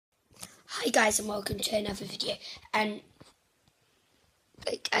Hi guys and welcome to another video, and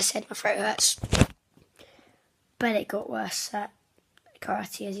like I said, my throat hurts, but it got worse at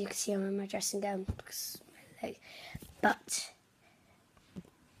karate. As you can see, I'm in my dressing gown because my leg, but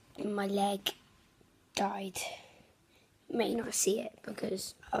my leg died. You may not see it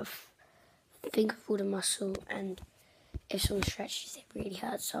because of I think of all the muscle, and if someone stretches it really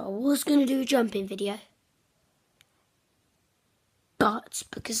hurts. So I was going to do a jumping video, but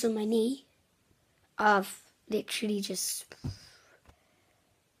because of my knee, I've literally just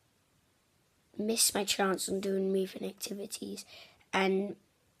missed my chance on doing moving activities. And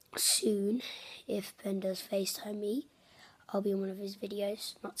soon, if Ben does FaceTime me, I'll be in one of his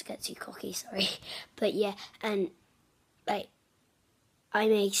videos. Not to get too cocky, sorry. But yeah, and like, I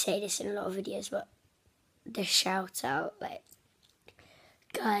may say this in a lot of videos, but the shout out, like,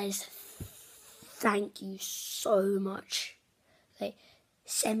 guys, thank you so much. Like,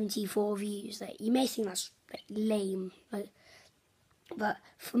 74 views. Like, you may think that's like lame, like, but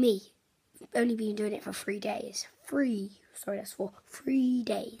for me, I've only been doing it for 3 days. 3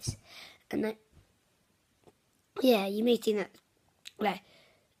 days. And like, yeah, you may think that, like,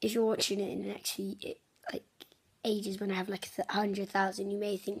 if you're watching it in the next few, like, ages when I have like 100,000, you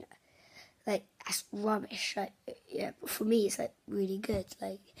may think like that's rubbish. Like, yeah, but for me it's like really good.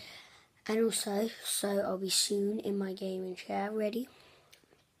 Like, and also, so I'll be soon in my gaming chair ready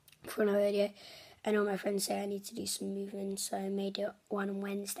for another video. And all my friends say I need to do some movement, so I may do one on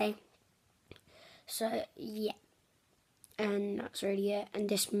Wednesday. So yeah, and that's really it. And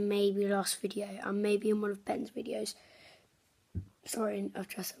this may be the last video. I may be in one of Ben's videos. Sorry, I've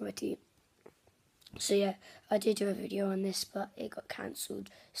just said my tea. So yeah, I did do a video on this, but it got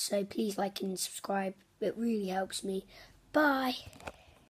cancelled. So please like and subscribe. It really helps me. Bye.